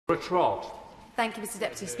Laura Trott. Thank you, Mr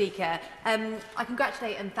Deputy Speaker. I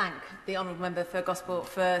congratulate and thank the Honourable Member for Gosport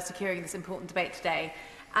for securing this important debate today.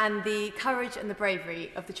 And the courage and the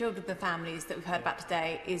bravery of the children and the families that we've heard about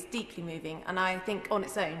today is deeply moving, and I think on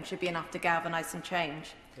its own should be enough to galvanise some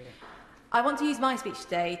change. Yeah. I want to use my speech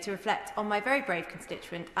today to reflect on my very brave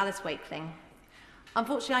constituent, Alice Wakeling.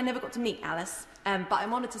 Unfortunately, I never got to meet Alice, but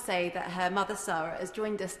I'm honoured to say that her mother, Sarah, has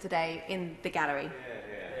joined us today in the gallery.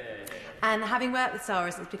 And having worked with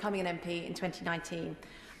Sarah since becoming an MP in 2019,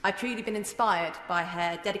 I've truly been inspired by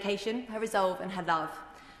her dedication, her resolve and her love.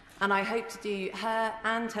 And I hope to do her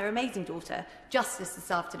and her amazing daughter justice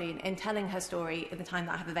this afternoon in telling her story in the time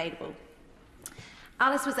that I have available.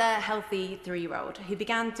 Alice was a healthy 3-year-old who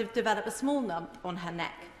began to develop a small lump on her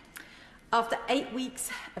neck. After 8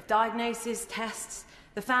 weeks of diagnosis, tests,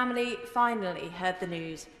 the family finally heard the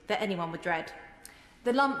news that anyone would dread.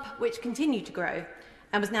 The lump, which continued to grow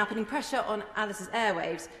and was now putting pressure on Alice's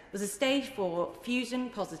airwaves, was a stage 4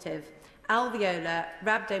 fusion-positive alveolar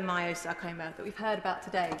rhabdomyosarcoma that we've heard about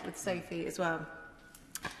today with Sophie as well.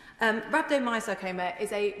 Rhabdomyosarcoma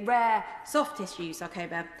is a rare soft tissue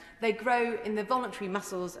sarcoma. They grow in the voluntary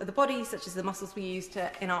muscles of the body, such as the muscles we use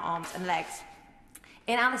in our arms and legs.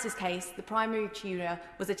 In Alice's case, the primary tumour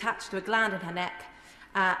was attached to a gland in her neck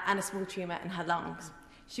and a small tumour in her lungs.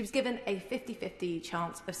 She was given a 50-50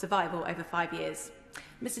 chance of survival over 5 years.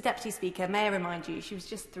 Mr Deputy Speaker, may I remind you, she was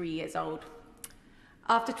just 3 years old.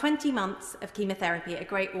 After 20 months of chemotherapy at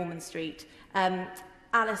Great Ormond Street,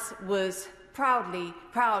 Alice was proud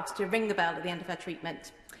to ring the bell at the end of her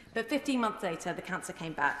treatment. But 15 months later, the cancer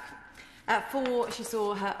came back. At 4, she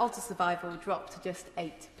saw her odds of survival drop to just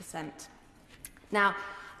 8%. Now,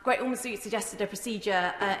 Great Ormond Street suggested a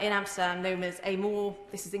procedure in Amsterdam known as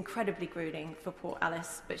this is incredibly gruelling for poor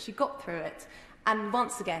Alice, but she got through it, and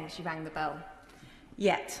once again she rang the bell.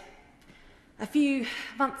 Yet, a few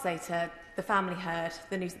months later, the family heard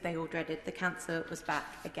the news that they all dreaded. The cancer was back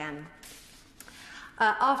again.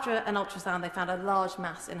 After an ultrasound, they found a large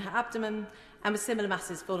mass in her abdomen and with similar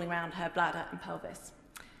masses falling around her bladder and pelvis.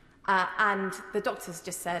 And the doctors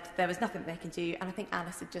just said there was nothing they can do, and I think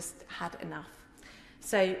Alice had just had enough.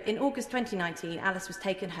 So in August 2019, Alice was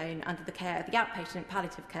taken home under the care of the outpatient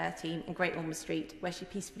palliative care team in Great Ormond Street, where she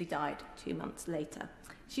peacefully died 2 months later.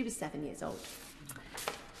 She was 7 years old.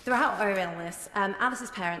 Throughout her illness, Alice's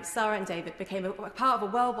parents, Sarah and David, became a part of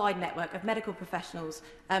a worldwide network of medical professionals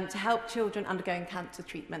to help children undergoing cancer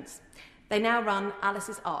treatments. They now run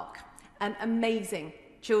Alice's Ark, an amazing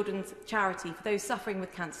children's charity for those suffering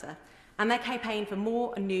with cancer, and their campaign for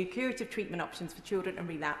more and new curative treatment options for children and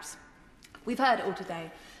relapse. We've heard it all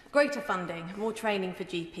today. Greater funding, more training for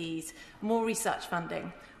GPs, more research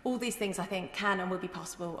funding. All these things, I think, can and will be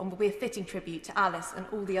possible and will be a fitting tribute to Alice and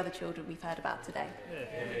all the other children we've heard about today.